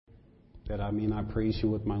that I may not praise you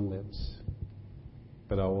with my lips,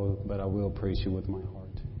 but I will praise you with my heart.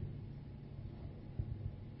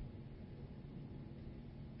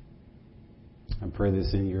 I pray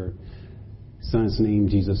this in your Son's name,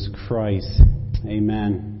 Jesus Christ.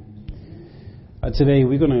 Amen. Today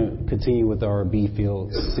we're going to continue with our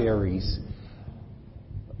B-Field series.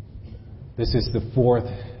 This is the fourth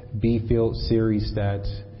B-Field series that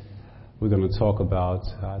we're going to talk about.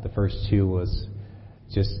 The first two was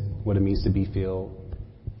just what it means to be filled.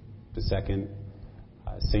 The second,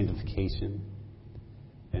 sanctification.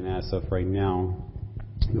 And as of right now,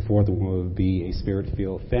 the fourth one would be a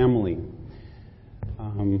spirit-filled family.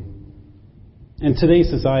 In today's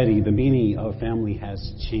society, the meaning of family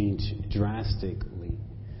has changed drastically.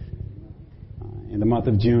 In the month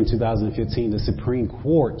of June 2015, the Supreme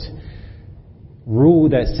Court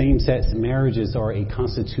ruled that same-sex marriages are a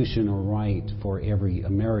constitutional right for every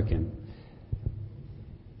American.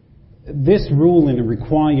 This ruling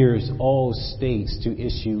requires all states to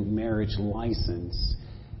issue marriage license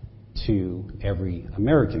to every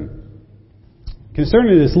American.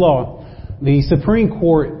 Concerning this law, the Supreme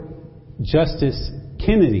Court Justice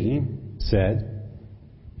Kennedy said,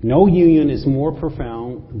 "No union is more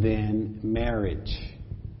profound than marriage,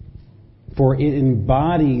 for it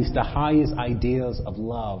embodies the highest ideals of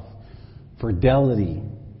love, fidelity,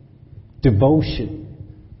 devotion,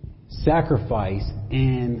 sacrifice,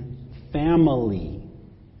 and family."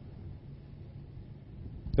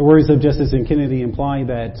 The words of Justice Kennedy imply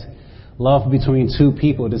that love between two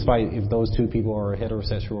people, despite if those two people are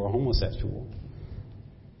heterosexual or homosexual,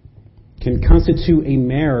 can constitute a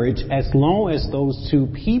marriage as long as those two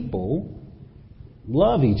people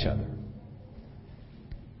love each other.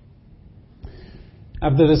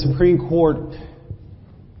 After the Supreme Court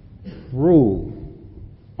ruled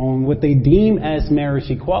on what they deem as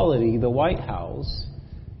marriage equality, the White House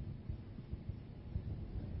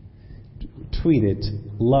tweeted,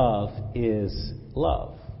 "Love is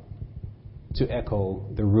love," to echo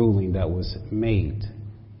the ruling that was made.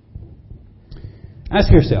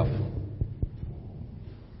 Ask yourself,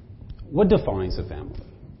 what defines a family?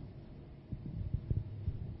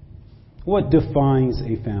 What defines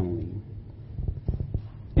a family?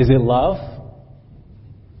 Is it love?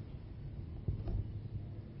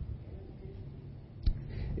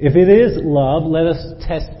 If it is love, let us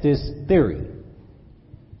test this theory.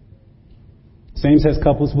 Same-sex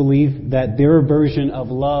couples believe that their version of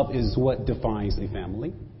love is what defines a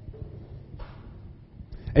family.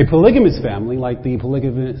 A polygamous family, like the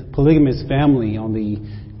polygamous family on the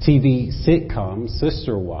TV sitcom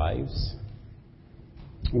Sister Wives,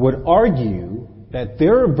 would argue that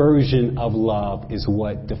their version of love is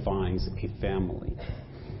what defines a family.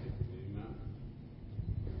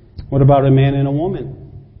 What about a man and a woman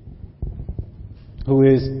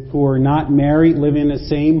who are not married, living in the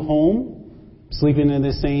same home, sleeping in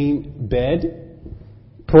the same bed,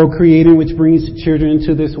 procreating, which brings children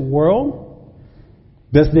into this world?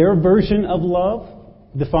 Does their version of love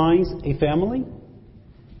define a family?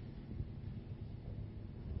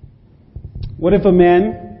 What if a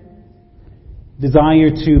man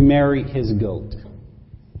desired to marry his goat?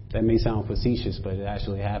 That may sound facetious, but it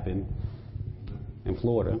actually happened in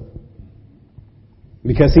Florida.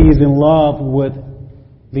 Because he is in love with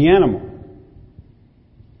the animal.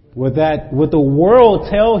 Would the world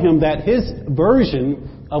tell him that his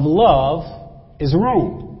version of love is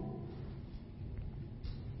wrong?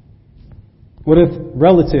 What if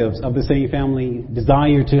relatives of the same family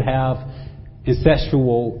desire to have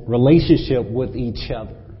incestual relationship with each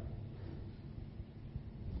other?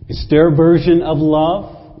 Is their version of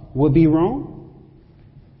love would be wrong?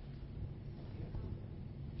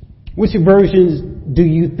 Which versions do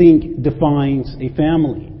you think defines a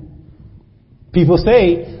family? People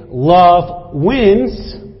say love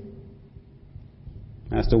wins.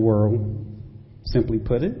 That's the world simply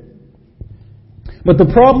put it. But the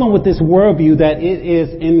problem with this worldview that it is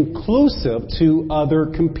inclusive to other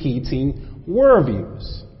competing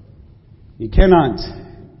worldviews. You cannot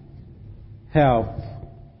have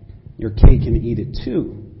your cake and eat it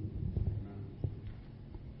too.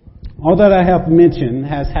 All that I have mentioned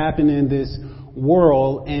has happened in this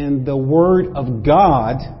world, and the Word of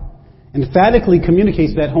God emphatically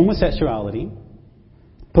communicates that homosexuality,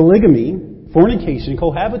 polygamy, fornication,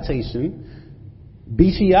 cohabitation,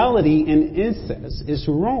 bestiality, and incest is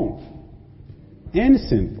wrong and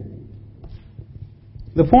sinful.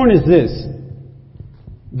 The point is this: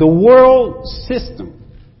 the world system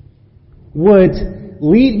would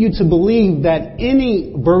lead you to believe that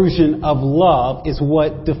any version of love is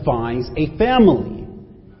what defines a family.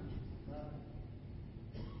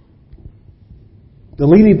 The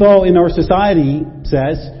leading thought in our society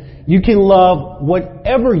says you can love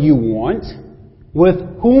whatever you want with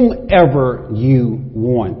whomever you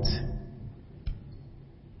want.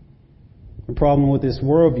 The problem with this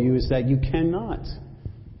worldview is that you cannot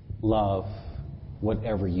love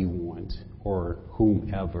whatever you want or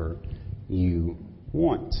whomever you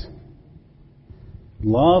want.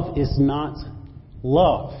 Love is not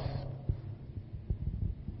love.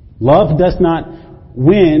 Love does not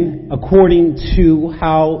win according to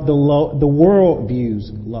how the world views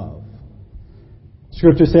love.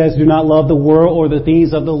 Scripture says, do not love the world or the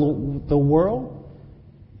things of the world.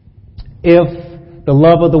 If the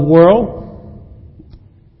love of the world,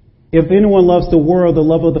 if anyone loves the world, the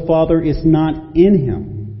love of the Father is not in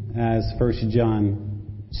him, as 1 John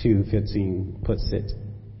 2:15 puts it.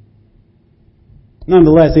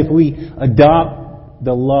 Nonetheless, if we adopt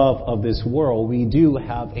the love of this world, we do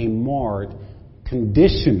have a marred,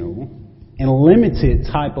 conditional, and limited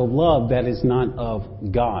type of love that is not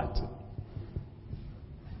of God.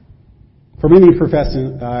 For many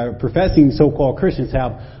professing so-called Christians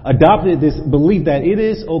have adopted this belief that it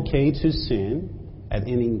is okay to sin at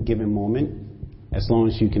any given moment, as long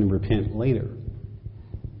as you can repent later.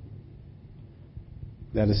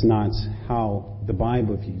 That is not how the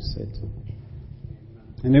Bible views it.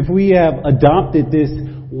 And if we have adopted this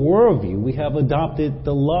worldview, we have adopted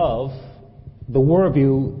the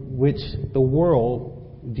worldview which the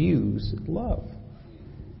world views love.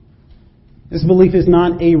 This belief is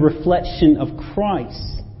not a reflection of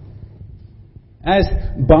Christ. As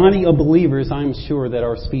body of believers, I'm sure that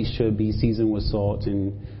our speech should be seasoned with salt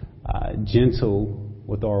and gentle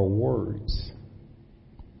with our words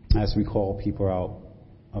as we call people out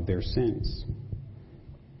of their sins.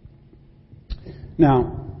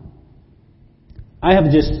 Now, I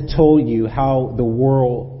have just told you how the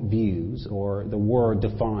world views or the world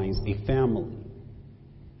defines a family,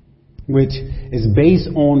 which is based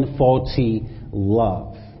on faulty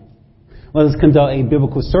love. Let us conduct a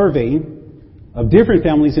biblical survey of different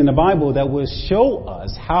families in the Bible that will show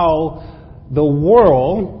us how the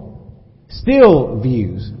world still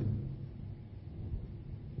views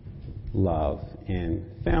love and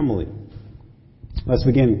family. Let's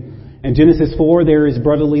begin. In Genesis 4, there is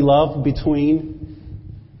brotherly love between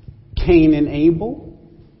Cain and Abel.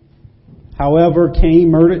 However, Cain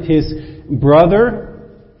murdered his brother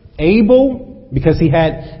Abel because he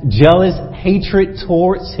had jealous hatred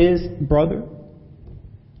towards his brother.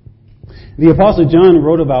 The Apostle John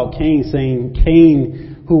wrote about Cain, saying,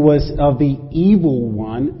 Cain, who was of the evil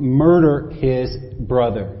one, murdered his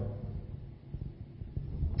brother.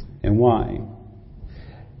 And why?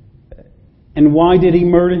 And why did he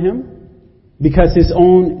murder him? Because his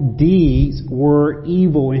own deeds were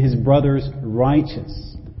evil and his brother's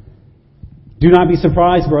righteous. Do not be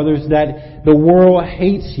surprised, brothers, that the world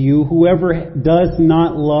hates you. Whoever does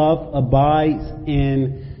not love abides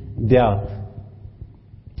in death.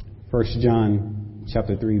 1 John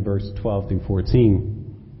chapter 3, verse 12 through 14.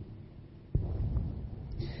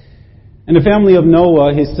 And the family of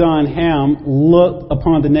Noah, his son Ham, looked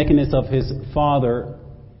upon the nakedness of his father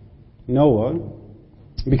Noah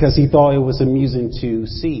because he thought it was amusing to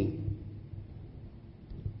see.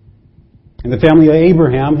 And the family of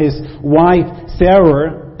Abraham, his wife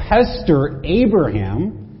Sarah, pestered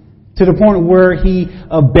Abraham to the point where he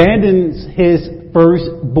abandons his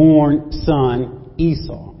firstborn son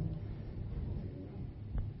Esau.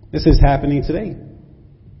 This is happening today.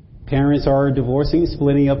 Parents are divorcing,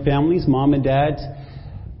 splitting up families. Mom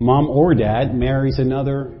or dad marries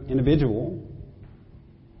another individual,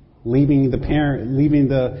 leaving the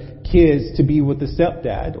kids to be with the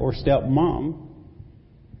stepdad or stepmom.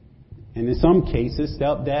 And in some cases,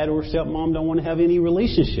 stepdad or stepmom don't want to have any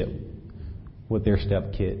relationship with their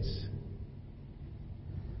stepkids.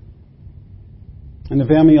 And the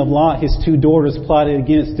family of Lot, his two daughters plotted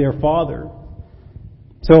against their father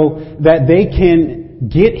so that they can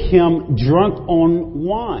get him drunk on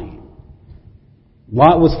wine.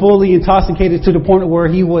 Lot was fully intoxicated to the point where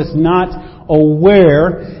he was not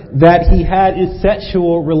aware that he had a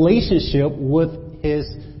sexual relationship with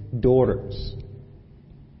his daughters.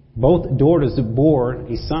 Both daughters bore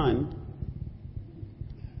a son.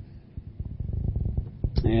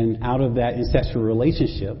 And out of that incestual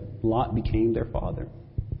relationship, Lot became their father.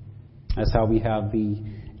 That's how we have the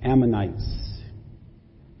Ammonites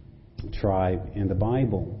tribe in the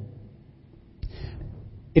Bible.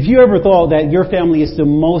 If you ever thought that your family is the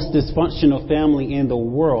most dysfunctional family in the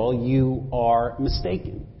world, you are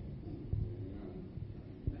mistaken.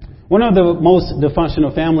 One of the most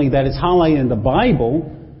dysfunctional family that is highlighted in the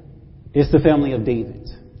Bible is the family of David.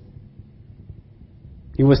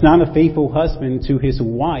 He was not a faithful husband to his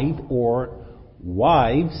wife or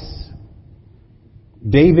wives.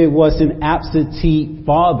 David was an absentee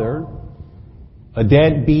father, a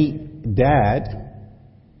deadbeat dad.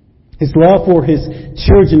 His love for his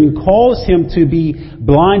children caused him to be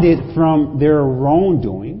blinded from their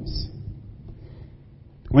wrongdoings.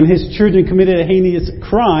 When his children committed a heinous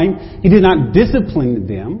crime, he did not discipline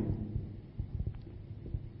them.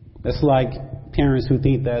 That's like parents who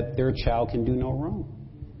think that their child can do no wrong.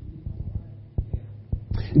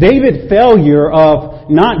 David's failure of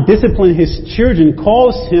not disciplining his children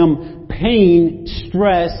caused him pain,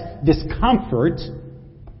 stress, discomfort,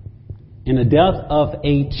 and the death of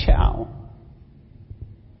a child.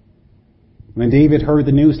 When David heard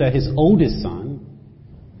the news that his oldest son,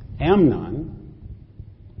 Amnon,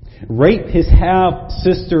 raped his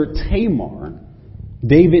half-sister Tamar,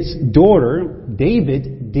 David's daughter,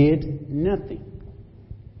 David did nothing.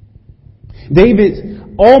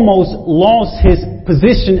 David almost lost his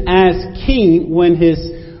position as king when his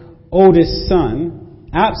oldest son,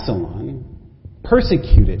 Absalom,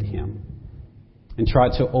 persecuted him and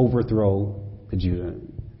tried to overthrow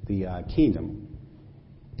the kingdom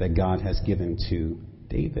that God has given to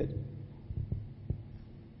David.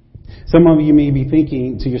 Some of you may be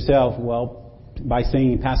thinking to yourself, well, by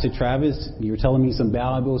saying, Pastor Travis, you're telling me some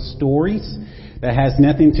Bible stories that has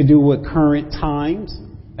nothing to do with current times,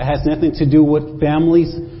 that has nothing to do with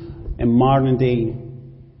families in modern day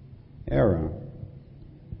era.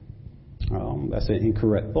 That's an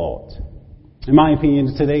incorrect thought. In my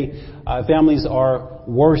opinion, today, families are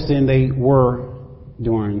worse than they were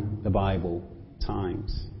during the Bible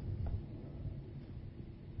times.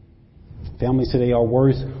 Families today are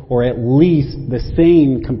worse, or at least the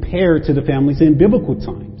same compared to the families in biblical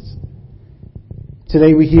times.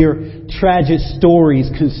 Today we hear tragic stories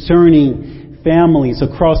concerning families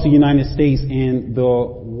across the United States and the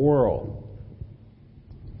world.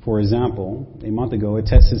 For example, a month ago, a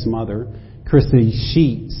Texas mother, Christy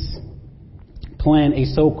Sheets, planned a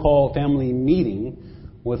so-called family meeting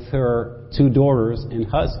with her 2 daughters and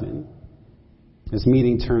husband. This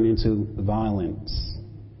meeting turned into violence.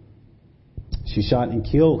 She shot and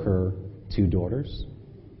killed her 2 daughters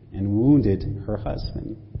and wounded her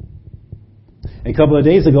husband. A couple of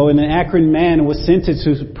days ago, an Akron man was sentenced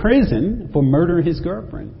to prison for murdering his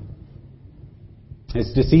girlfriend.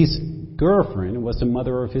 His deceased girlfriend was the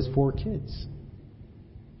mother of his 4 kids.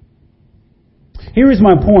 Here is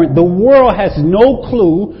my point. The world has no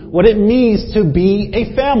clue what it means to be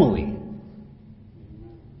a family.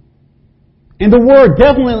 And the world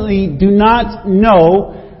definitely do not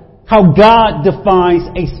know how God defines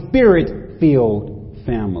a spirit-filled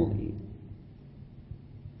family.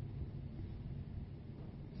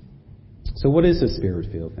 So what is a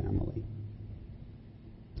spirit-filled family?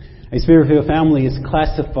 A spirit-filled family is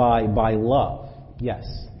classified by love, yes,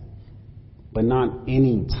 but not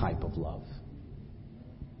any type of love.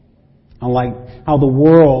 Unlike how the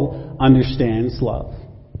world understands love.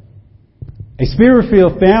 A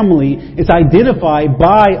spirit-filled family is identified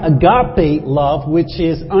by agape love, which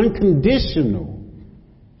is unconditional,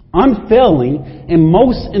 unfailing, and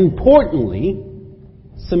most importantly,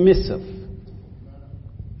 submissive.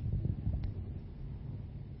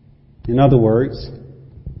 In other words,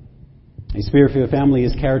 a spirit-filled family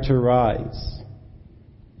is characterized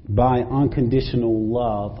by unconditional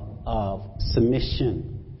love of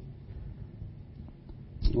submission.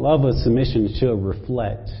 Love of submission should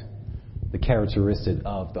reflect the characteristic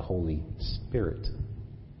of the Holy Spirit.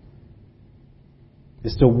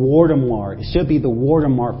 It's the watermark. It should be the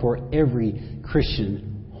watermark for every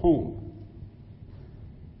Christian home.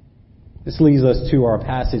 This leads us to our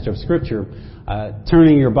passage of Scripture.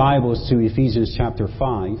 Turning your Bibles to Ephesians chapter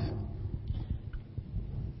 5,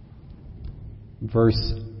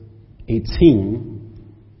 verse 18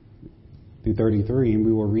 through 33, and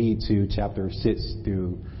we will read to chapter 6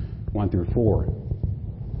 through 1 through 4.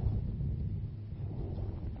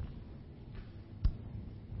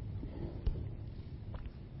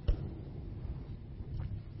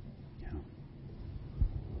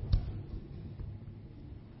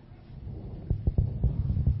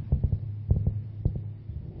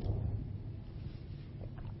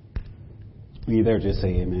 When you're there, just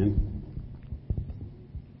say amen.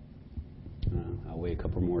 I'll wait a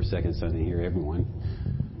couple more seconds so I can hear everyone.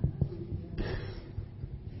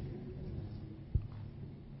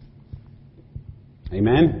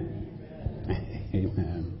 Amen?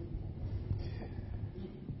 Amen.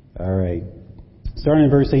 All right. Starting in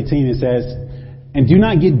verse 18, it says, "And do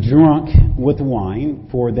not get drunk with wine,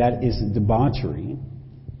 for that is debauchery,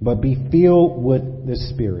 but be filled with the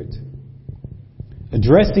Spirit,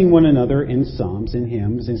 addressing one another in psalms and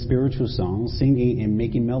hymns and spiritual songs, singing and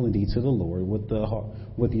making melody to the Lord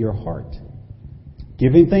with your heart,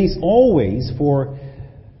 giving thanks always for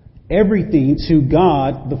everything to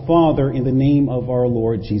God the Father in the name of our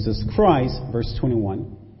Lord Jesus Christ, verse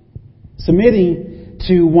 21, submitting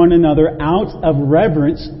to one another out of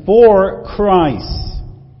reverence for Christ,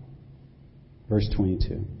 verse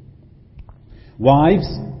 22. Wives,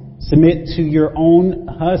 submit to your own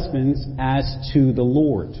husbands as to the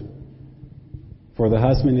Lord. For the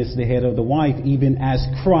husband is the head of the wife, even as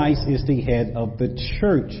Christ is the head of the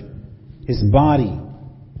church, his body,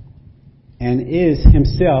 and is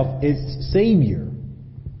himself its Savior.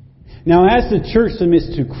 Now, as the church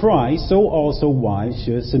submits to Christ, so also wives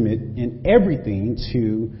should submit in everything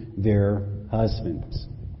to their husbands.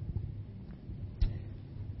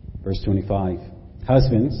 Verse 25.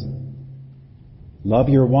 Husbands, love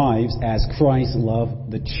your wives as Christ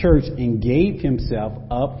loved the church and gave himself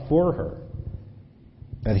up for her,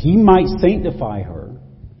 that he might sanctify her,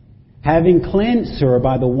 having cleansed her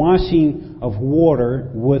by the washing of water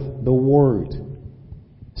with the word,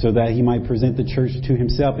 so that he might present the church to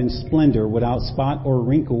himself in splendor, without spot or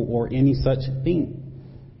wrinkle or any such thing,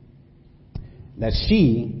 that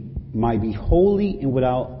she might be holy and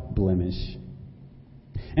without blemish.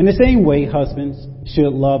 In the same way, husbands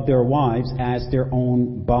should love their wives as their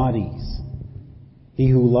own bodies. He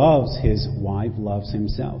who loves his wife loves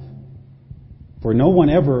himself. For no one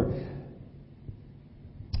ever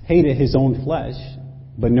hated his own flesh,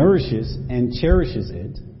 but nourishes and cherishes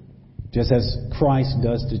it, just as Christ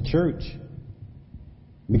does the church,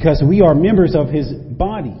 because we are members of his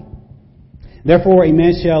body. Therefore, a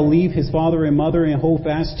man shall leave his father and mother and hold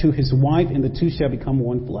fast to his wife, and the two shall become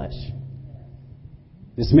one flesh.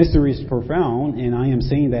 This mystery is profound, and I am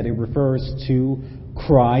saying that it refers to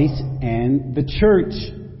Christ and the church.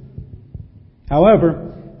 However,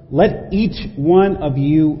 let each one of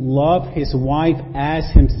you love his wife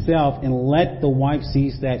as himself, and let the wife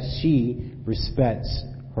see that she respects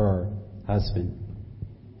her husband.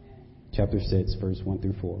 Chapter 6, verse 1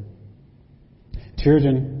 through 4.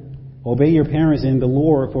 Children, obey your parents in the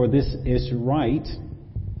Lord, for this is right.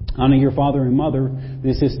 Honor your father and mother.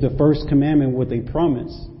 This is the first commandment with a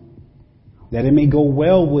promise, that it may go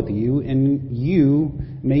well with you and you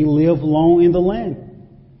may live long in the land.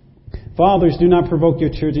 Fathers, do not provoke your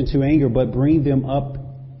children to anger, but bring them up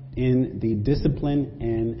in the discipline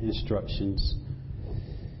and instructions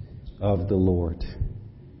of the Lord.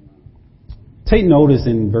 Take notice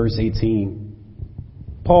in verse 18.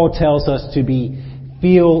 Paul tells us to be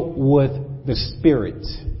filled with the Spirit.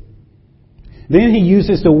 Then he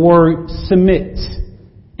uses the word submit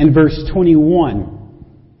in verse 21.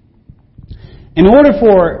 In order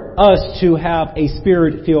for us to have a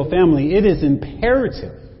Spirit-filled family, it is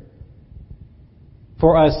imperative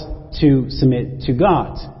for us to submit to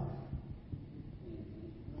God.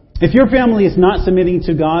 If your family is not submitting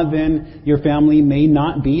to God, then your family may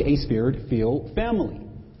not be a Spirit-filled family,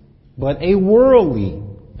 but a worldly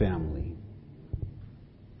family.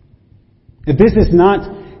 If this is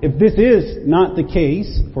not the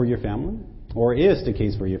case for your family, or is the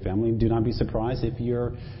case for your family, do not be surprised if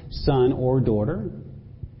your son or daughter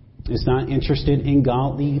is not interested in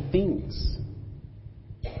godly things,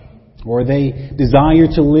 or they desire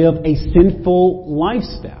to live a sinful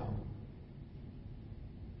lifestyle.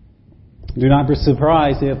 Do not be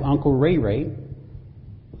surprised if Uncle Ray Ray,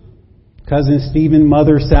 Cousin Stephen,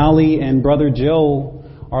 Mother Sally, and Brother Joe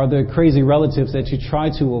are the crazy relatives that you try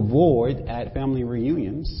to avoid at family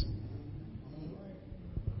reunions.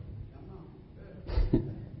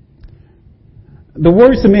 The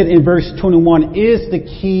word submit in verse 21 is the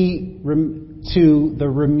key to the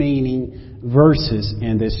remaining verses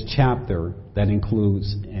in this chapter that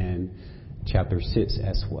includes in chapter 6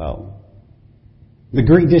 as well. The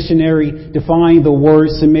Greek dictionary defined the word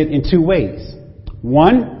submit in two ways.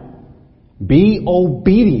 One, be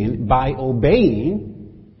obedient by obeying.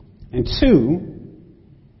 And two,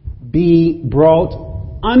 be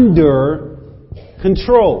brought under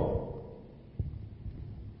control.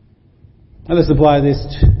 Now let's apply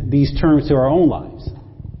these terms to our own lives.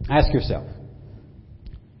 Ask yourself,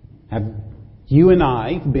 have you and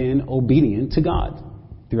I been obedient to God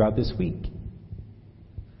throughout this week?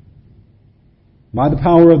 By the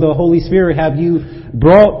power of the Holy Spirit, have you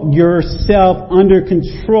brought yourself under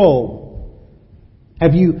control?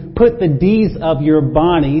 Have you put the deeds of your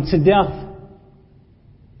body to death?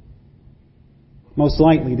 Most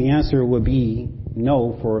likely the answer would be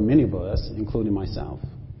no for many of us, including myself.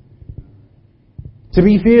 To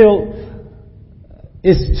be filled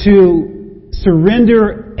is to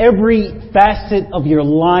surrender every facet of your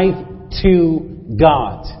life to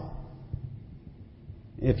God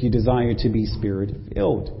if you desire to be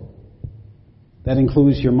Spirit-filled. That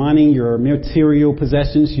includes your money, your material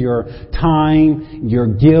possessions, your time, your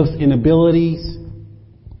gifts and abilities,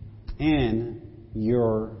 and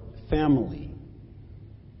your family.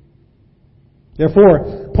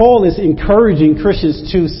 Therefore, Paul is encouraging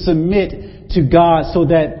Christians to submit to God so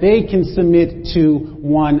that they can submit to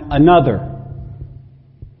one another.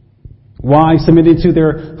 Wives submitting to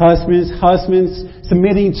their husbands, husbands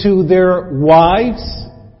submitting to their wives,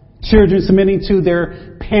 children submitting to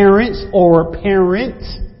their parents or parent.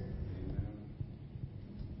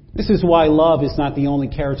 This is why love is not the only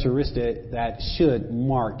characteristic that should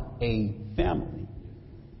mark a family,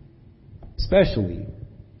 especially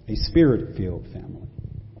a Spirit-filled family.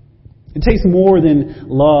 It takes more than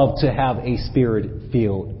love to have a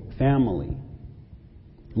Spirit-filled family.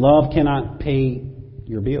 Love cannot pay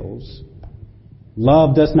your bills.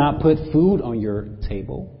 Love does not put food on your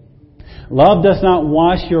table. Love does not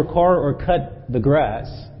wash your car or cut the grass.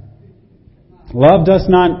 Love does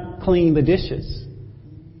not clean the dishes.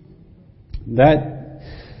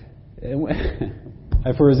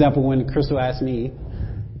 For example, when Crystal asked me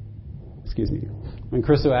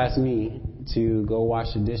to go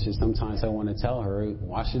wash the dishes, sometimes I want to tell her,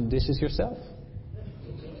 wash the dishes yourself.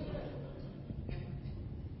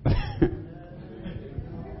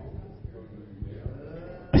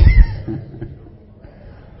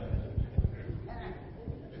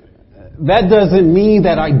 That doesn't mean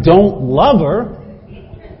that I don't love her.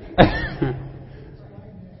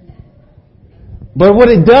 But what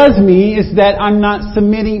it does mean is that I'm not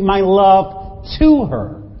submitting my love to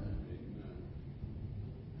her.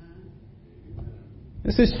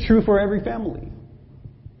 This is true for every family.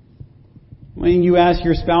 When you ask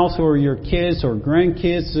your spouse or your kids or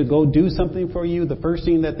grandkids to go do something for you, the first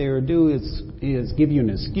thing that they will do is give you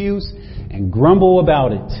an excuse and grumble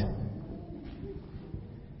about it.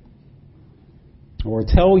 Or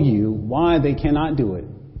tell you why they cannot do it.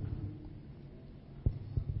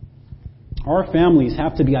 Our families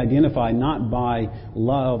have to be identified not by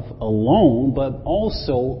love alone, but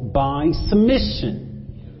also by submission.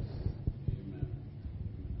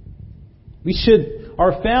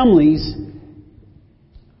 Our families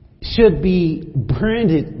should be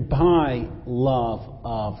branded by love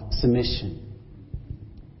of submission.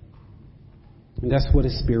 And that's what a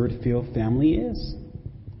Spirit-filled family is.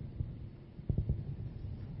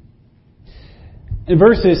 In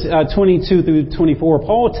verses 22 through 24,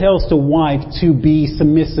 Paul tells the wife to be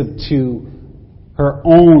submissive to her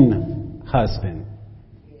own husband.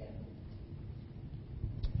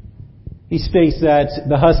 He states that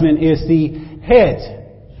the husband is the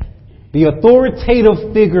head, the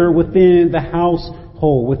authoritative figure within the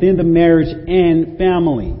household, within the marriage and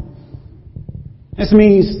family. This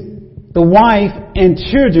means the wife and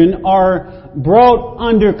children are brought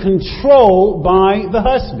under control by the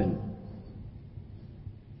husband.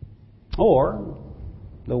 Or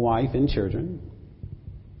the wife and children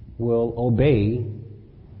will obey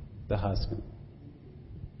the husband.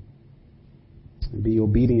 Be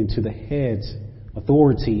obedient to the head's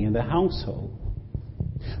authority in the household.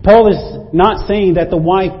 Paul is not saying that the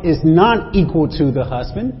wife is not equal to the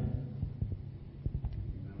husband.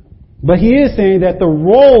 But he is saying that the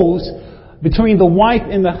roles between the wife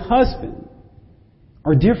and the husband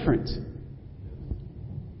are different.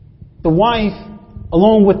 The wife,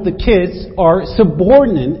 along with the kids, are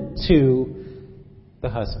subordinate to the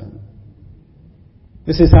husband.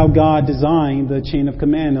 This is how God designed the chain of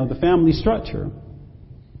command of the family structure.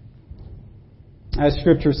 As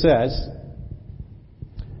Scripture says,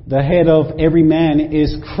 the head of every man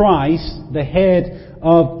is Christ, the head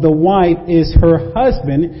of the wife is her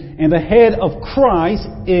husband, and the head of Christ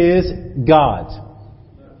is God.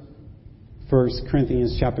 1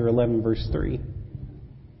 Corinthians chapter 11, verse 3.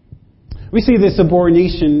 We see this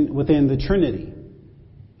subordination within the Trinity.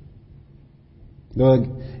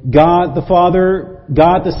 God the Father,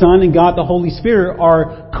 God the Son, and God the Holy Spirit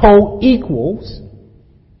are co-equals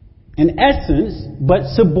in essence, but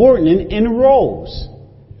subordinate in roles.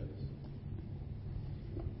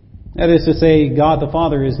 That is to say, God the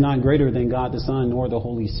Father is not greater than God the Son nor the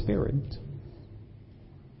Holy Spirit.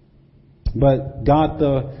 But God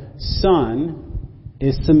the Son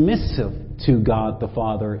is submissive to God the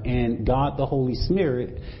Father, and God the Holy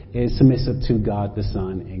Spirit is submissive to God the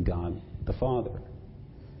Son and God the Father.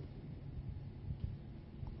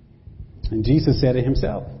 And Jesus said it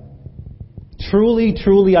himself. Truly,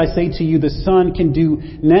 truly, I say to you, the Son can do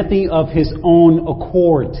nothing of his own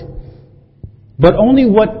accord, but only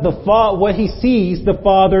what he sees the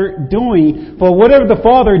Father doing. For whatever the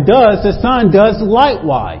Father does, the Son does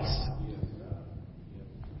likewise.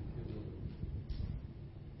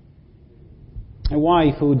 A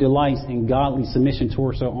wife who delights in godly submission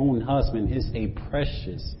towards her own husband is a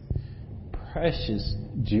precious, precious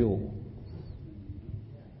jewel.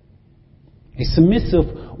 A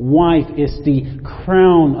submissive wife is the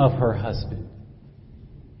crown of her husband.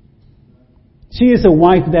 She is a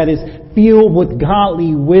wife that is filled with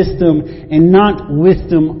godly wisdom and not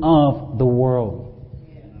wisdom of the world.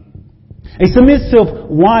 A submissive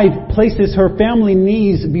wife places her family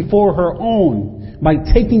needs before her own by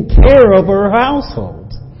taking care of her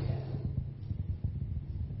household.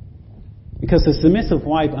 Because the submissive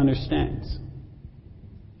wife understands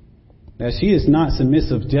that she is not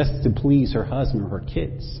submissive just to please her husband or her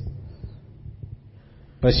kids.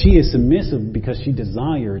 But she is submissive because she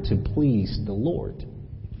desires to please the Lord.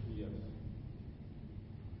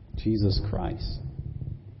 Jesus Christ.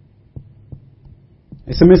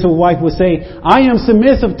 A submissive wife would say, I am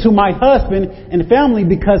submissive to my husband and family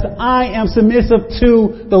because I am submissive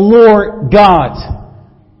to the Lord God.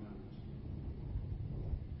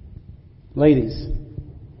 Ladies,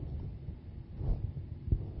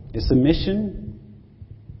 is submission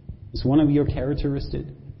is one of your characteristic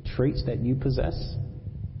traits that you possess?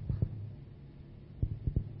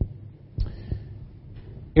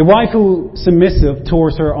 A wife who is submissive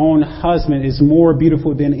towards her own husband is more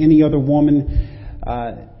beautiful than any other woman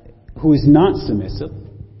who is not submissive.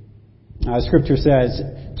 Scripture says,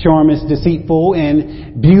 charm is deceitful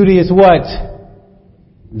and beauty is what?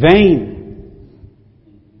 Vain.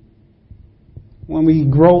 When we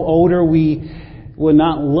grow older, we will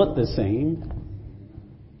not look the same.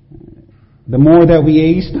 The more that we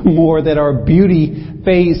age, the more that our beauty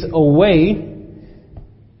fades away.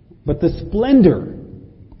 But the splendor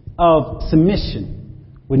of submission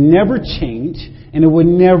would never change and it would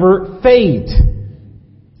never fade.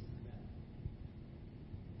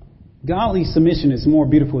 Godly submission is more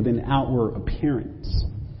beautiful than outward appearance.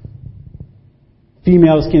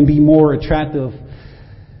 Females can be more attractive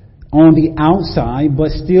on the outside, but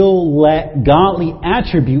still lack godly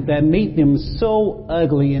attribute that make them so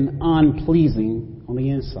ugly and unpleasing on the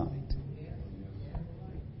inside.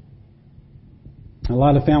 A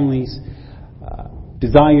lot of families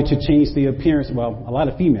desire to change the appearance. Well, a lot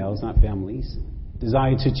of females, not families,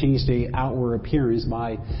 desire to change the outward appearance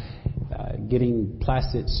by getting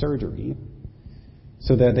plastic surgery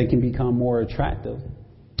so that they can become more attractive.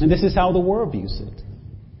 And this is how the world views it.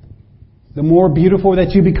 The more beautiful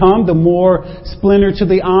that you become, the more splendor to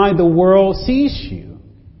the eye the world sees you.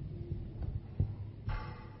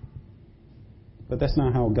 But that's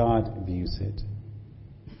not how God views it.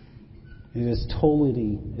 It is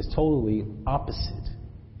totally opposite,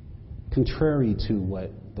 contrary to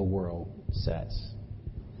what the world says.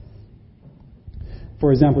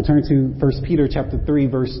 For example, turn to 1 Peter chapter 3,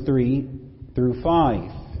 verse 3 through 5.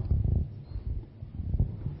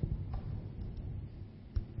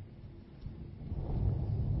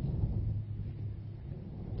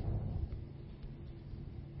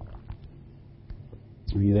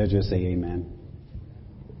 Are you there? Just say amen.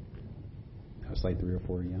 That was like 3 or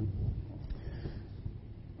 4 a.m.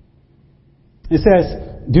 It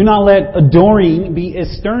says, do not let adoring be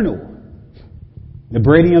external. The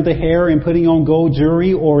braiding of the hair and putting on gold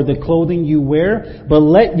jewelry or the clothing you wear, but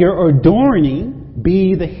let your adorning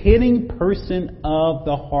be the hidden person of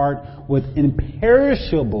the heart with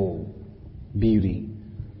imperishable beauty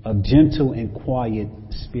of gentle and quiet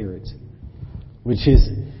spirit, which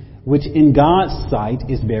in God's sight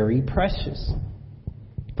is very precious.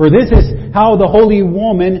 For this is how the holy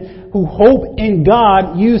woman who hope in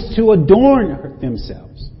God used to adorn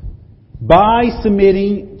themselves, by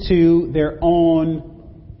submitting to their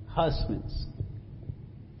own husbands.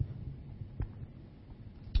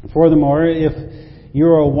 Furthermore, if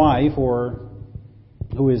you're a wife or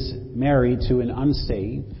who is married to an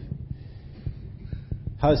unsaved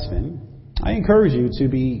husband, I encourage you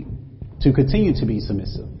to continue to be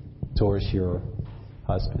submissive towards your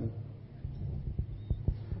husband.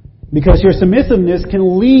 Because your submissiveness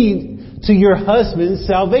can lead to your husband's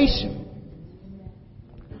salvation.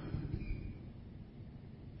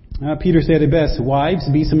 Peter said it best, wives,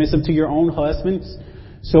 be submissive to your own husbands,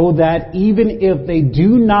 so that even if they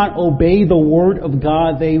do not obey the word of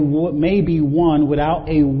God, they may be won without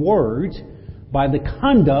a word by the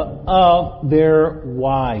conduct of their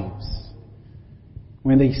wives.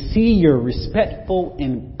 When they see your respectful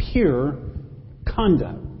and pure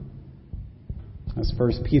conduct. That's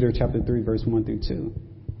 1 Peter chapter 3, verse 1 through 2.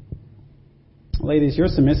 Ladies, your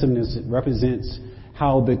submissiveness represents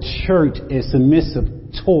how the church is submissive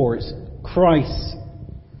towards Christ.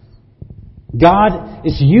 God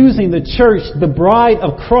is using the church, the bride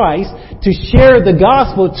of Christ, to share the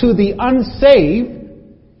gospel to the unsaved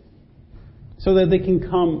so that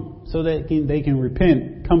they can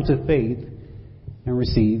repent, come to faith, and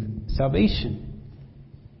receive salvation.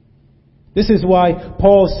 This is why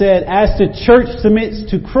Paul said, as the church submits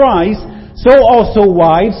to Christ, so also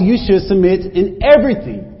wives, you should submit in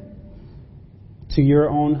everything to your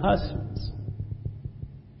own husbands.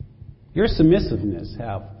 Your submissiveness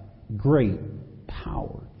have great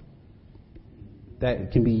power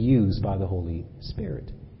that can be used by the Holy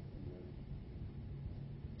Spirit.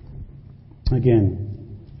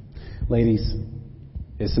 Again, ladies,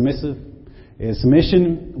 is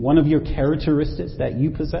submission one of your characteristics that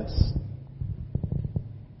you possess?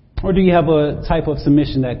 Or do you have a type of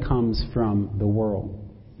submission that comes from the world?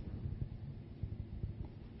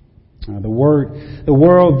 The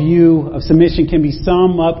world view of submission can be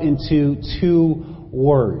summed up into two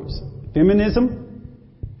words: feminism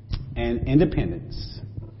and independence.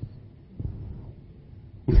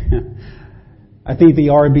 I think the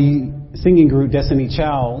R&B singing group Destiny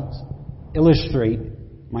Child illustrate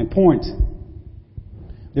my point.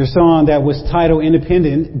 Their song that was titled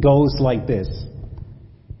Independent goes like this: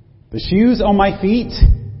 the shoes on my feet,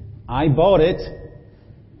 I bought it.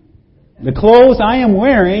 The clothes I am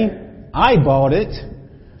wearing, I bought it.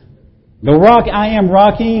 The rock I am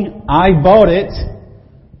rocking, I bought it.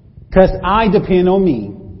 'Cause I depend on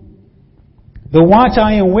me. The watch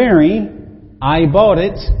I am wearing, I bought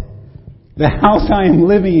it. The house I am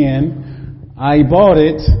living in, I bought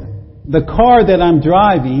it. The car that I'm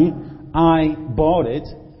driving, I bought it.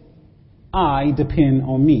 I depend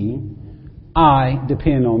on me. I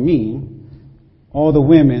depend on me. All the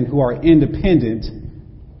women who are independent,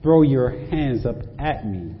 throw your hands up at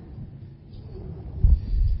me.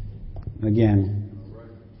 Again,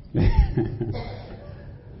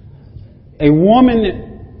 a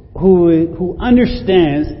woman who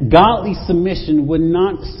understands godly submission would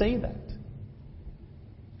not say that.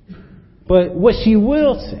 But what she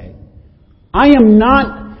will say, I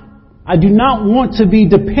do not want to be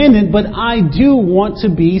dependent, but I do want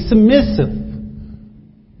to be submissive.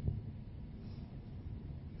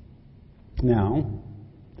 Now,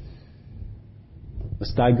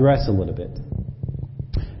 let's digress a little bit.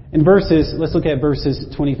 Let's look at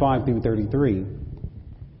verses 25 through 33.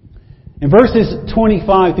 In verses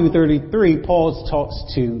 25 through 33, Paul talks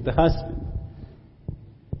to the husband.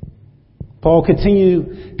 Paul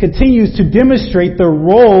continues to demonstrate the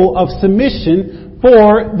role of submission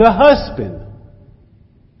for the husband.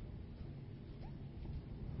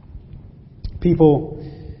 People,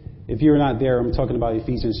 if you're not there, I'm talking about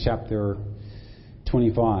Ephesians chapter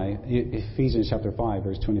 5,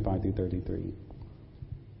 verse 25 through 33.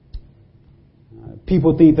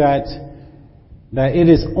 People think that it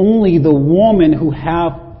is only the woman who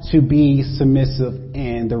have to be submissive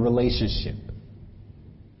in the relationship.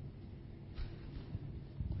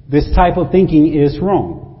 This type of thinking is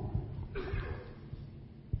wrong.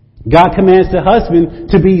 God commands the husband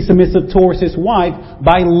to be submissive towards his wife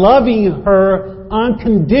by loving her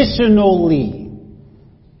unconditionally.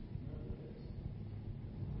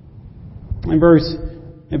 In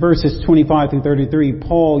verses 25 through 33,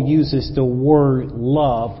 Paul uses the word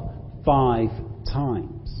love 5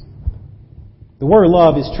 times. The word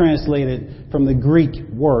love is translated from the Greek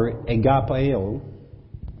word agapeo,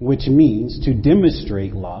 which means to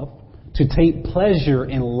demonstrate love, to take pleasure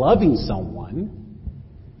in loving someone,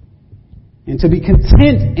 and to be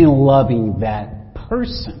content in loving that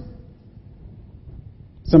person.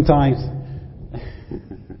 Sometimes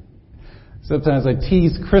I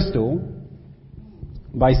tease Crystal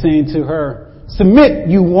by saying to her, "Submit,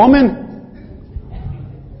 you woman."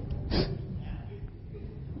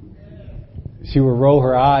 She would roll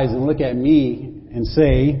her eyes and look at me and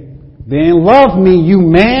say, "Then love me, you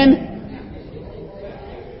man."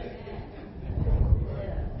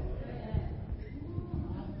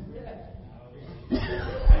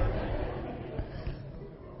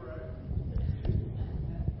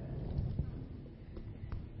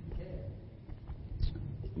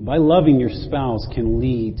 By loving your spouse can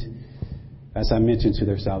lead, as I mentioned, to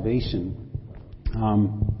their salvation.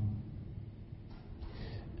 I'm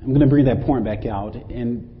going to bring that point back out,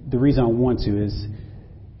 and the reason I want to is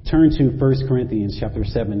turn to 1 Corinthians chapter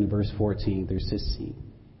 7, verse 14 through 16.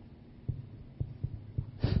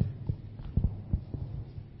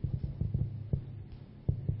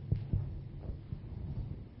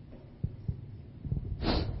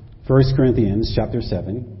 First Corinthians chapter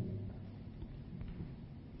 7.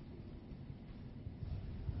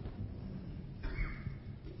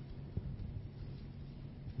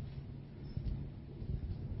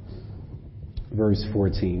 Verse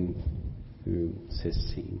 14 through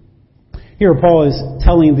 16. Here Paul is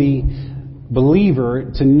telling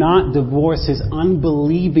believer to not divorce his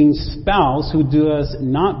unbelieving spouse who does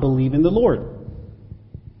not believe in the Lord.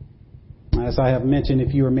 As I have mentioned,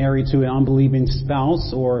 if you are married to an unbelieving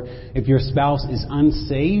spouse or if your spouse is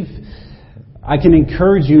unsaved, I can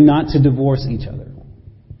encourage you not to divorce each other.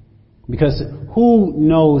 Because who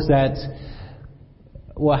knows that,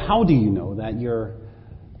 well, how do you know that your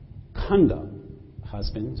conduct,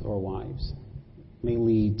 husbands or wives, may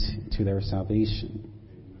lead to their salvation?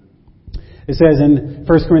 It says in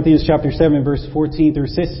 1 Corinthians chapter 7, verse 14 through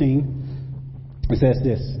 16, it says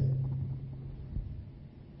this.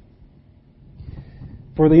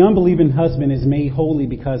 For the unbelieving husband is made holy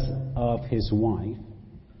because of his wife,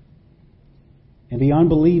 and the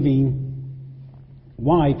unbelieving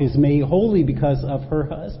wife is made holy because of her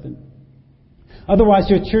husband. Otherwise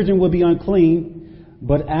your children will be unclean,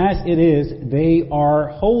 but as it is, they are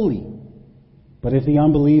holy. But if the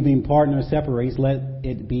unbelieving partner separates, let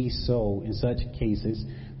it be so. In such cases,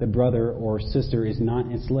 the brother or sister is not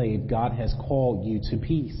enslaved. God has called you to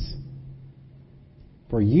peace.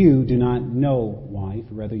 For you do not know, wife,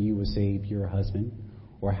 whether you will save your husband,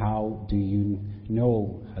 or how do you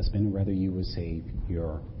know, husband, whether you will save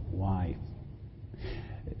your wife?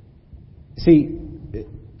 See,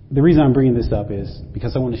 the reason I'm bringing this up is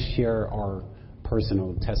because I want to share our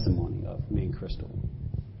personal testimony of me and Crystal.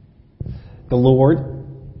 The Lord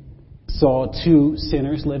saw two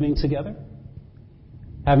sinners living together,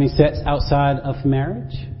 having sex outside of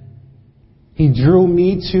marriage. He drew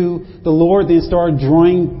me to the Lord, then started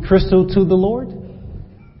drawing Crystal to the Lord.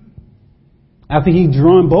 After He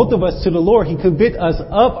drawn both of us to the Lord, He convicted us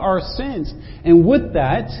of our sins. And with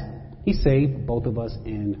that, He saved both of us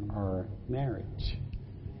in our marriage.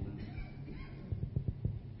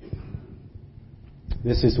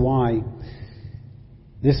 This is why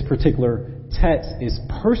this particular text is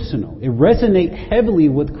personal. It resonates heavily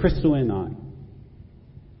with Crystal and I.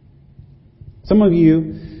 Some of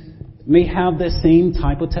you may have the same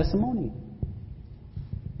type of testimony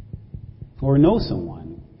or know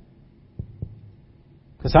someone.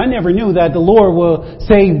 Because I never knew that the Lord will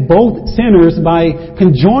save both sinners by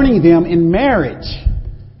conjoining them in marriage.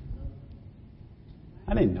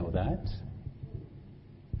 I didn't know that.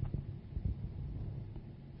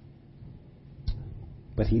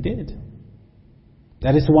 But He did.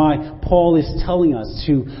 That is why Paul is telling us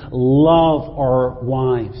to love our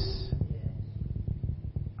wives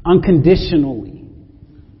unconditionally.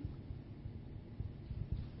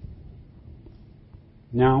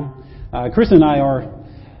 Now, Chris and I are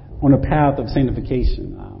on a path of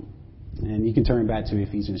sanctification. And you can turn back to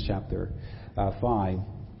Ephesians chapter 5.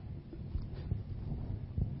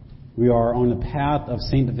 We are on a path of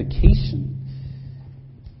sanctification.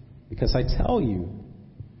 Because I tell you,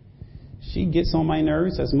 she gets on my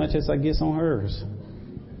nerves as much as I get on hers.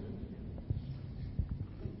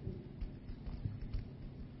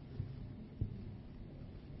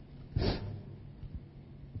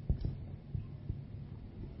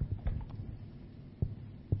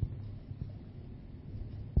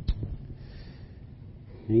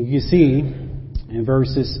 And you see in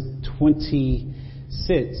verses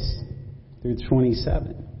 26 through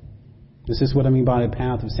 27. This is what I mean by the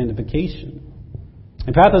path of sanctification.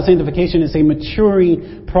 The path of sanctification is a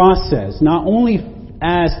maturing process, not only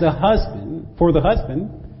as the husband, for the husband,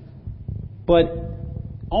 but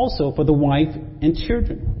also for the wife and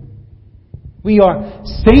children. We are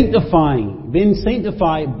sanctifying, being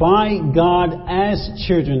sanctified by God as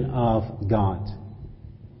children of God.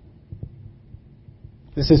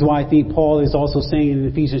 This is why I think Paul is also saying in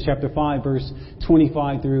Ephesians chapter 5, verse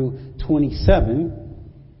 25 through 27,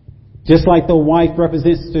 just like the wife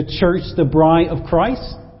represents the church, the bride of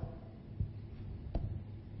Christ,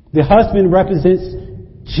 the husband represents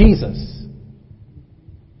Jesus.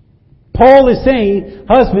 Paul is saying,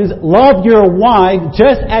 husbands, love your wife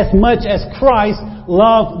just as much as Christ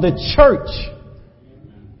loved the church.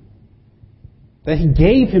 That He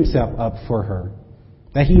gave Himself up for her,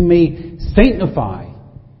 that He may sanctify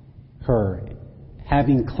her,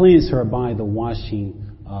 having cleansed her by the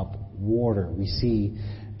washing of water. We see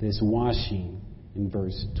this washing in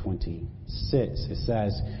verse 26. It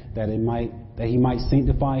says that He might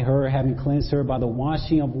sanctify her, having cleansed her by the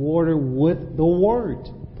washing of water with the word.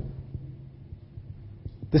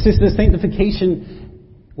 This is the sanctification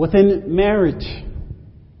within marriage.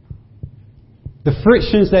 The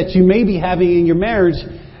frictions that you may be having in your marriage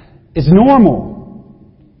is normal.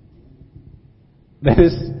 That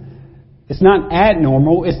is, it's not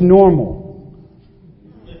abnormal, it's normal.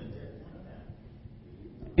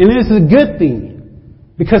 And it is a good thing,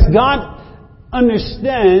 because God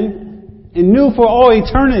understands and knew for all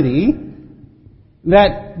eternity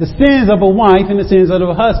that the sins of a wife and the sins of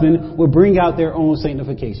a husband will bring out their own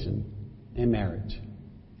sanctification in marriage.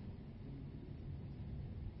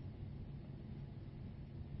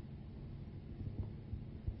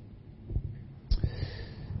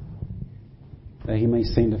 That he may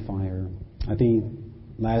sanctify her. I think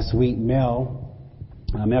last week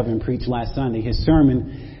Melvin preached last Sunday. His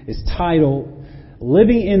sermon is titled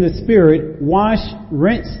 "Living in the Spirit, Wash,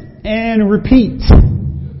 Rinse, and Repeat."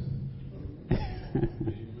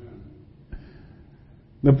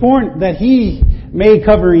 The point that he made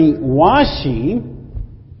covering washing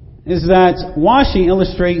is that washing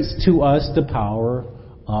illustrates to us the power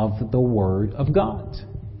of the Word of God.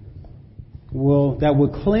 That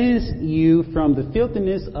will cleanse you from the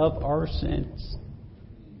filthiness of our sins.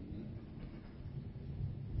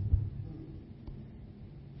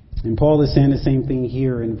 And Paul is saying the same thing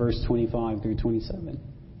here in verse 25 through 27.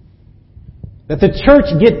 That the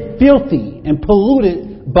church get filthy and polluted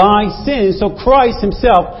by sin, so Christ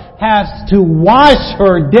himself has to wash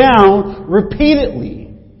her down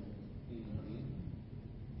repeatedly.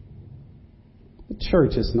 The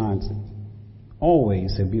church is not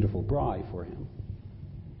always a beautiful bride for him.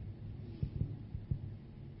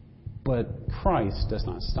 But Christ does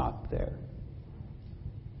not stop there.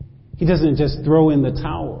 He doesn't just throw in the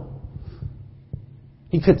towel.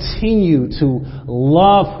 He continues to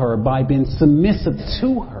love her by being submissive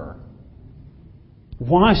to her,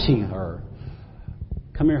 washing her.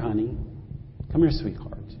 Come here, honey. Come here,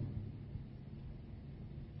 sweetheart.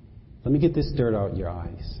 Let me get this dirt out your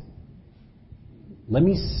eyes. Let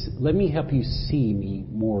me help you see me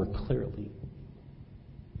more clearly.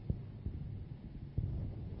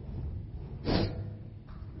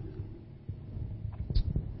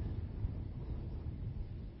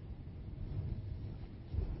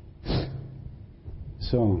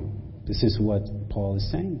 So, this is what Paul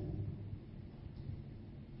is saying.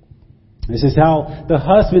 This is how the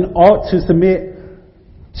husband ought to submit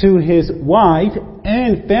to his wife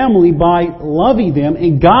and family by loving them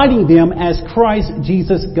and guiding them as Christ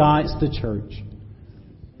Jesus guides the church.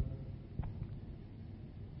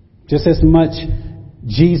 Just as much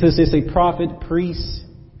Jesus is a prophet, priest,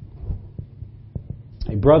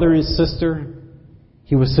 a brother and sister,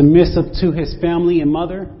 he was submissive to his family and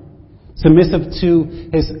mother, submissive to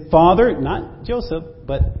his father, not Joseph,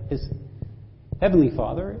 but his heavenly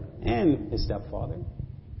father and his stepfather,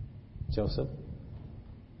 Joseph.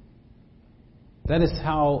 That is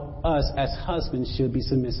how us as husbands should be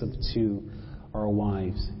submissive to our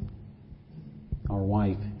wives, our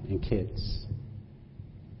wife and kids.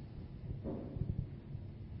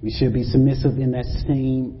 We should be submissive in that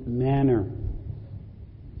same manner.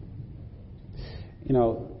 You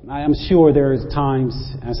know, I am sure there is times,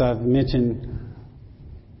 as I've mentioned,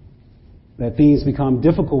 that things become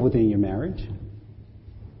difficult within your marriage.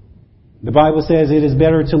 The Bible says it is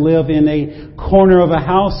better to live in a corner of a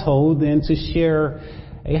household than to share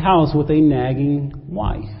a house with a nagging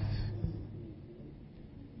wife.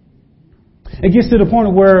 It gets to the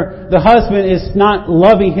point where the husband is not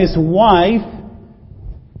loving his wife,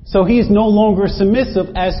 so he is no longer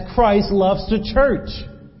submissive as Christ loves the church.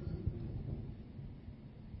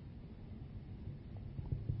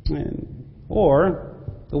 Or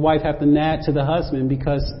the wife have to nag to the husband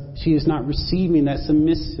because she is not receiving that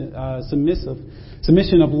submission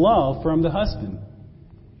of love from the husband.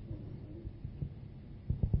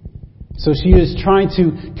 So she is trying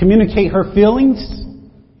to communicate her feelings,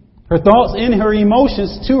 her thoughts, and her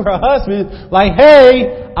emotions to her husband, like,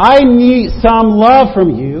 hey, I need some love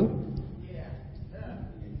from you.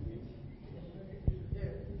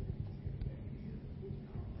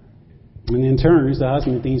 And in turn, the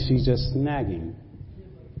husband thinks she's just nagging.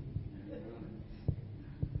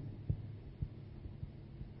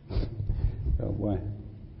 Oh boy.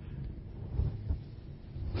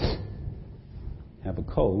 Have a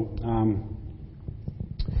cold.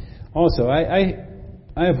 Also, I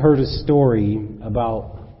have heard a story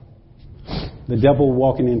about the devil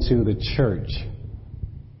walking into the church.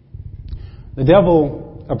 The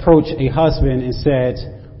devil approached a husband and said,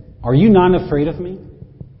 "Are you not afraid of me?"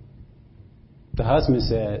 The husband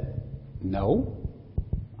said, "No,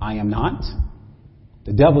 I am not."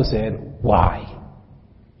 The devil said, "Why?"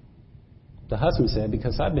 The husband said,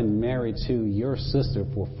 "Because I've been married to your sister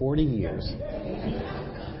for 40 years.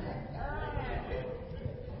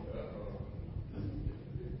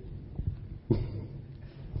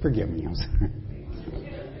 Forgive me, I'm sorry.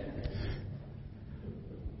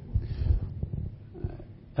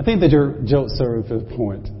 I think that your joke serves a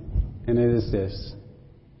point, and it is this.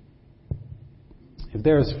 If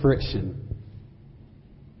there is friction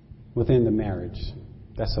within the marriage,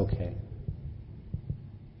 that's okay.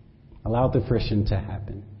 Allow the friction to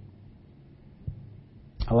happen.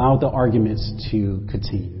 Allow the arguments to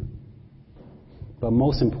continue. But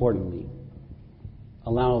most importantly,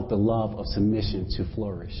 allow the love of submission to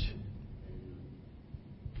flourish.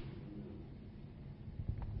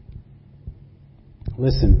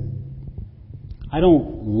 Listen, I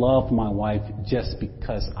don't love my wife just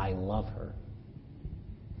because I love her.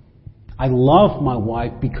 I love my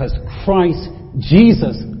wife because Christ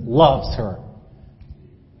Jesus loves her.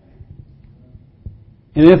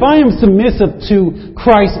 And if I am submissive to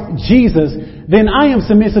Christ Jesus, then I am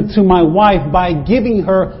submissive to my wife by giving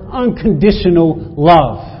her unconditional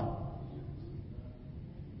love.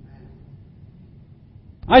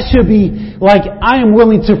 I should be like, I am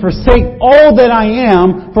willing to forsake all that I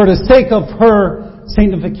am for the sake of her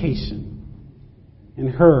sanctification and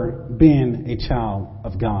her being a child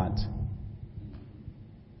of God.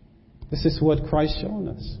 This is what Christ showed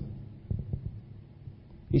us.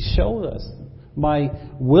 He showed us by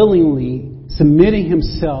willingly submitting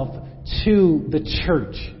himself to the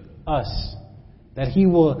church, us, that he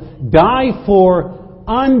will die for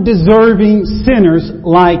undeserving sinners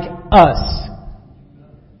like us.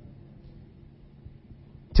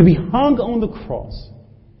 To be hung on the cross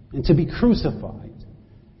and to be crucified,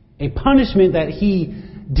 a punishment that he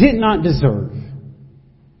did not deserve,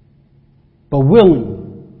 but willingly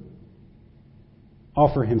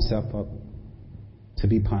offer himself up to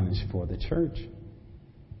be punished for the church.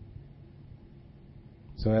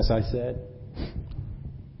 So as I said,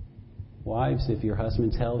 wives, if your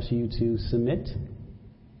husband tells you to submit,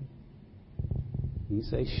 you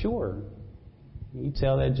say, sure. You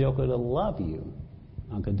tell that joker to love you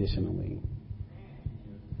unconditionally.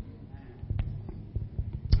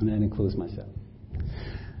 And that includes myself.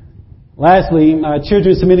 Lastly,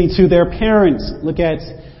 children submitting to their parents. Look at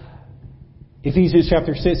Ephesians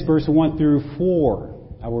chapter 6, verse 1 through 4.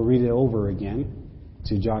 I will read it over again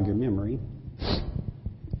to jog your memory.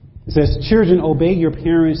 It says, children, obey your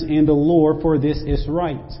parents in the Lord, for this is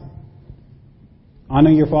right.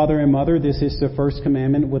 Honor your father and mother. This is the first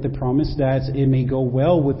commandment with the promise that it may go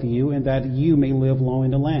well with you and that you may live long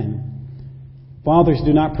in the land. Fathers,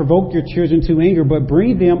 do not provoke your children to anger, but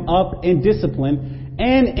bring them up in discipline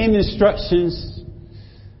and in instructions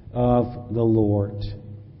of the Lord.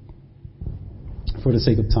 For the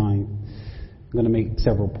sake of time, I'm going to make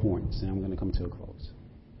several points and I'm going to come to a close.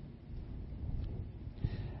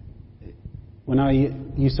 When I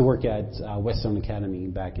used to work at Western Academy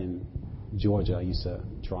back in Georgia, I used to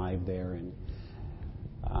drive there, and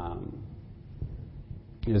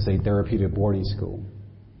it was a therapeutic boarding school.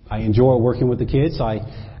 I enjoy working with the kids. I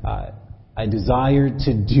desired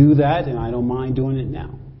to do that, and I don't mind doing it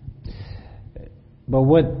now. But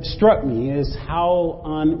what struck me is how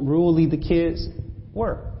unruly the kids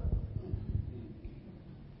were.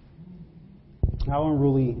 How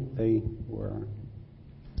unruly they were.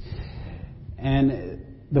 And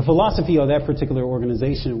the philosophy of that particular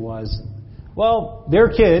organization was, well, they're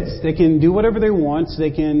kids. They can do whatever they want.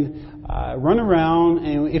 They can run around.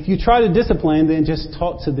 And if you try to discipline, then just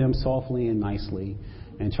talk to them softly and nicely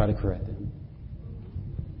and try to correct them.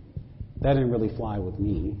 That didn't really fly with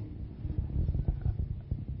me.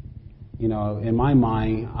 You know, in my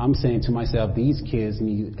mind, I'm saying to myself, these kids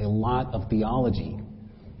need a lot of theology.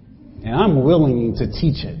 And I'm willing to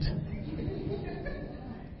teach it.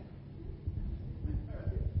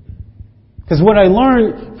 Because what I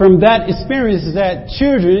learned from that experience is that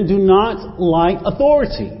children do not like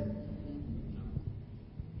authority.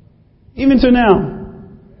 Even to now.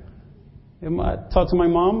 If I talk to my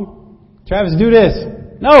mom, Travis, do this.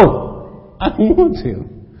 No, I don't want to.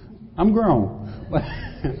 I'm grown.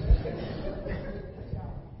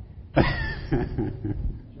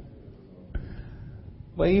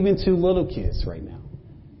 But even to little kids right now.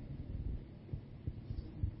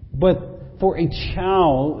 But for a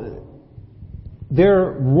child,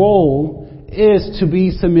 their role is to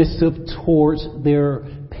be submissive towards their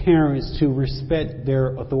parents, to respect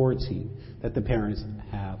their authority that the parents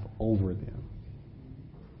have over them.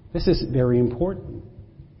 This is very important.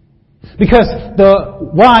 Because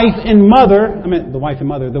the wife and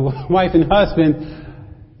husband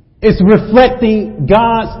is reflecting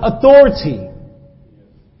God's authority.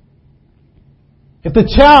 If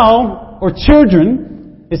the child or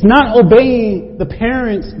children is not obeying the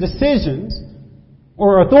parents' decisions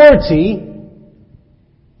or authority,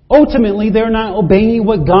 ultimately they're not obeying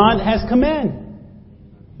what God has commanded,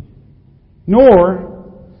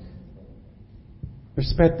 nor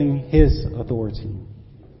respecting His authority.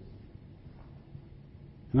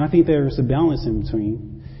 And I think there's a balance in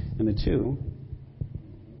between the two.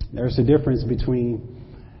 There's a difference between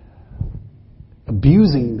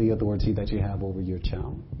abusing the authority that you have over your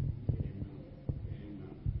child,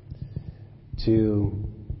 to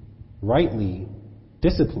rightly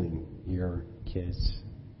discipline your kids.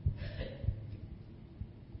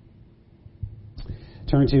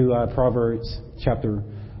 Turn to Proverbs chapter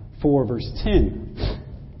 4, verse 10.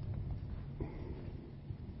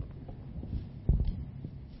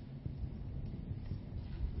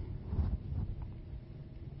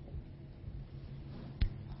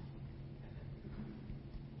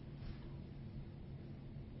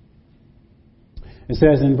 It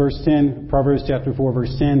says in verse 10, Proverbs chapter 4,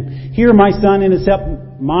 verse 10, "Hear, my son, and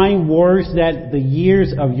accept my words, that the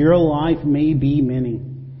years of your life may be many."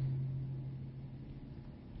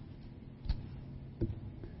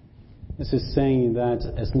 This is saying that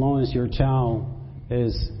as long as your child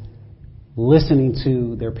is listening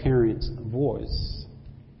to their parents' voice,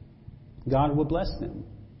 God will bless them.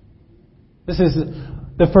 This is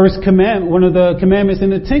the first commandment, one of the commandments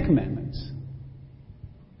in the Ten Commandments.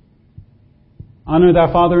 Honor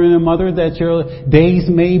thy father and thy mother, that your days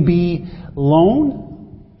may be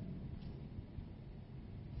long.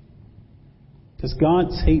 Because God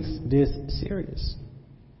takes this serious.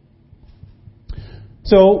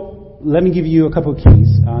 So, let me give you a couple of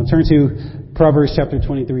keys. Turn to Proverbs chapter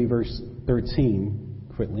 23, verse 13,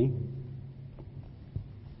 quickly.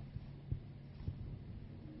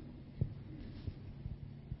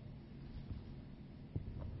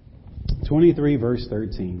 Verse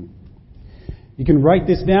 13. You can write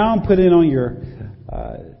this down, put it on your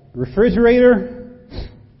refrigerator,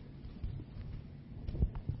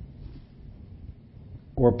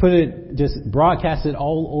 or just broadcast it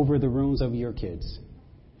all over the rooms of your kids.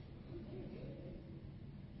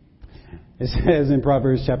 It says in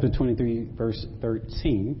Proverbs chapter 23, verse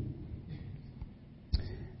 13,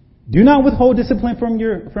 "Do not withhold discipline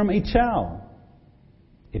from a child.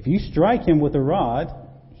 If you strike him with a rod,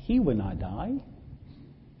 he would not die."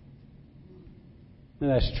 And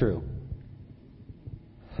that's true.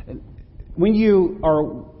 When you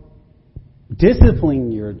are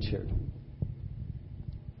disciplining your children,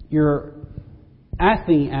 you're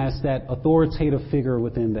acting as that authoritative figure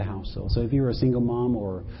within the household. So if you're a single mom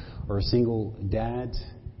or a single dad,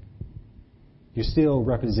 you're still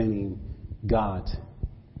representing God.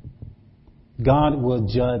 God will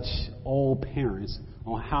judge all parents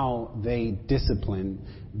on how they discipline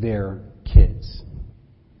their kids.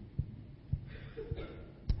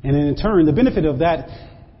 And in turn, the benefit of that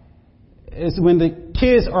is when the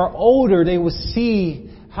kids are older, they will see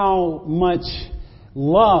how much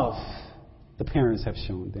love the parents have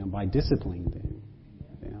shown them by disciplining them.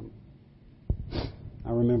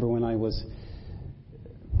 I remember when I was,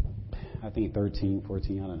 13,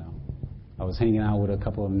 14, I don't know. I was hanging out with a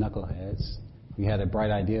couple of knuckleheads. We had a bright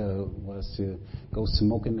idea, was to go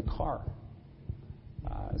smoke in the car.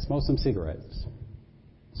 Smoke some cigarettes.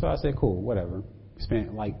 So I said, cool, whatever.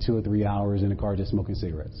 Spent like 2 or 3 hours in the car just smoking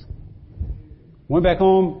cigarettes. Went back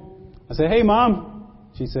home. I said, "Hey, Mom."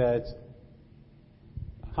 She said,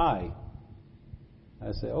 "Hi."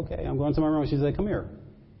 I said, "Okay, I'm going to my room." She said, "Come here."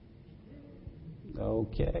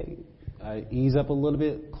 Okay. I ease up a little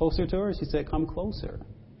bit closer to her. She said, "Come closer."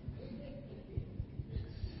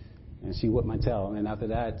 And she whipped my tail. And after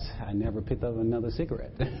that, I never picked up another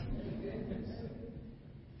cigarette.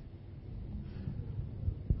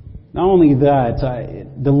 Not only that,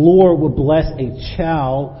 the Lord will bless a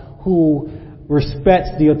child who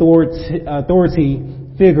respects the authority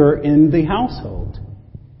figure in the household.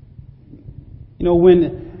 You know,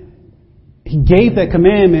 when He gave that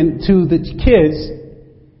commandment to the kids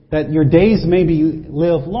that your days may be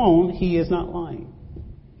lived long, He is not lying.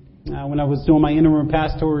 When I was doing my interim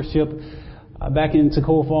pastorship back in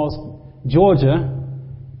Tacoma Falls, Georgia,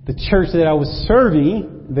 the church that I was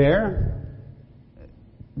serving there,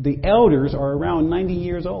 the elders are around 90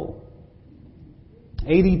 years old.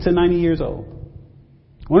 80 to 90 years old.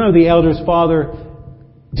 One of the elders' father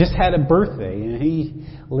just had a birthday, and he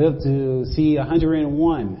lived to see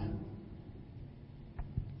 101.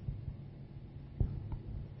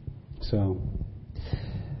 So,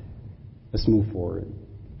 let's move forward.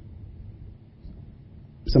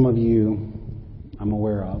 Some of you, I'm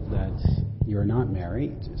aware of, that you're not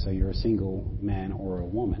married, so you're a single man or a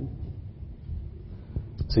woman.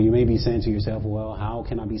 So you may be saying to yourself, well, how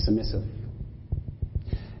can I be submissive?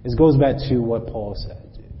 This goes back to what Paul said.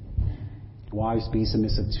 Wives, be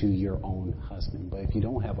submissive to your own husband. But if you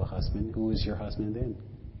don't have a husband, who is your husband then?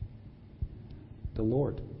 The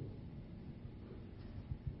Lord.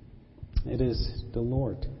 It is the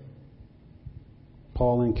Lord.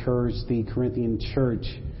 Paul encouraged the Corinthian church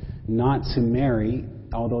not to marry,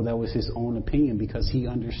 although that was his own opinion, because he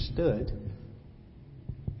understood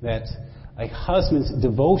that a husband's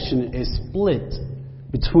devotion is split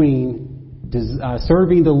between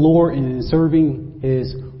serving the Lord and serving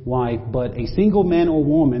his wife, but a single man or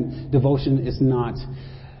woman devotion is not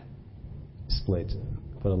split,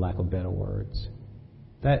 for the lack of better words.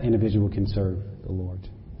 That individual can serve the Lord.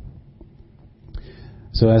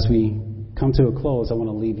 So as we come to a close, I want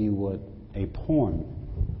to leave you with a poem.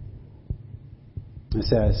 It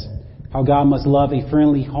says, how God must love a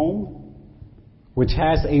friendly home, which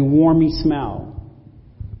has a warmy smile,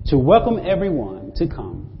 to welcome everyone to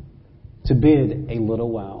come, to bid a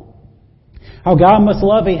little while. How God must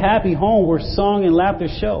love a happy home where song and laughter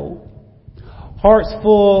show, hearts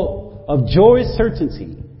full of joyous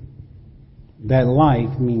certainty that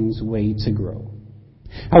life means way to grow.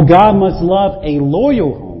 How God must love a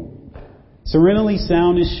loyal home, serenely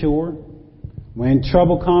sound and sure. When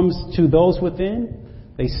trouble comes to those within,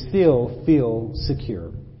 they still feel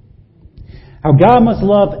secure. How God must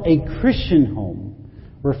love a Christian home,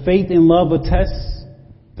 where faith and love attest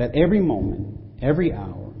that every moment, every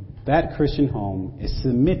hour, that Christian home is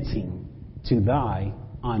submitting to thy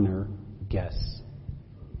honor guests.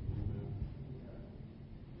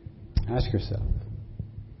 Ask yourself,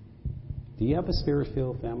 do you have a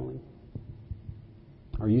spirit-filled family?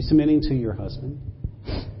 Are you submitting to your husband?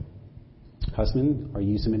 Husband, are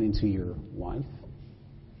you submitting to your wife?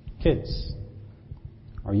 Kids,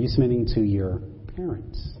 are you submitting to your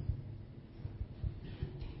parents?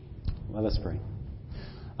 Let us pray.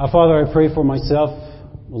 Our Father, I pray for myself,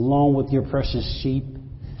 along with your precious sheep,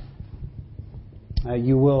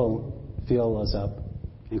 you will fill us up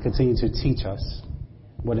and continue to teach us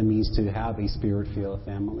what it means to have a spirit-filled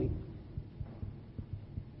family.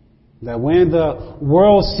 That when the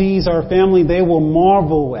world sees our family, they will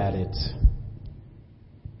marvel at it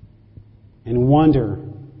and wonder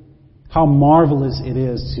how marvelous it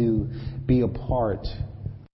is to be a part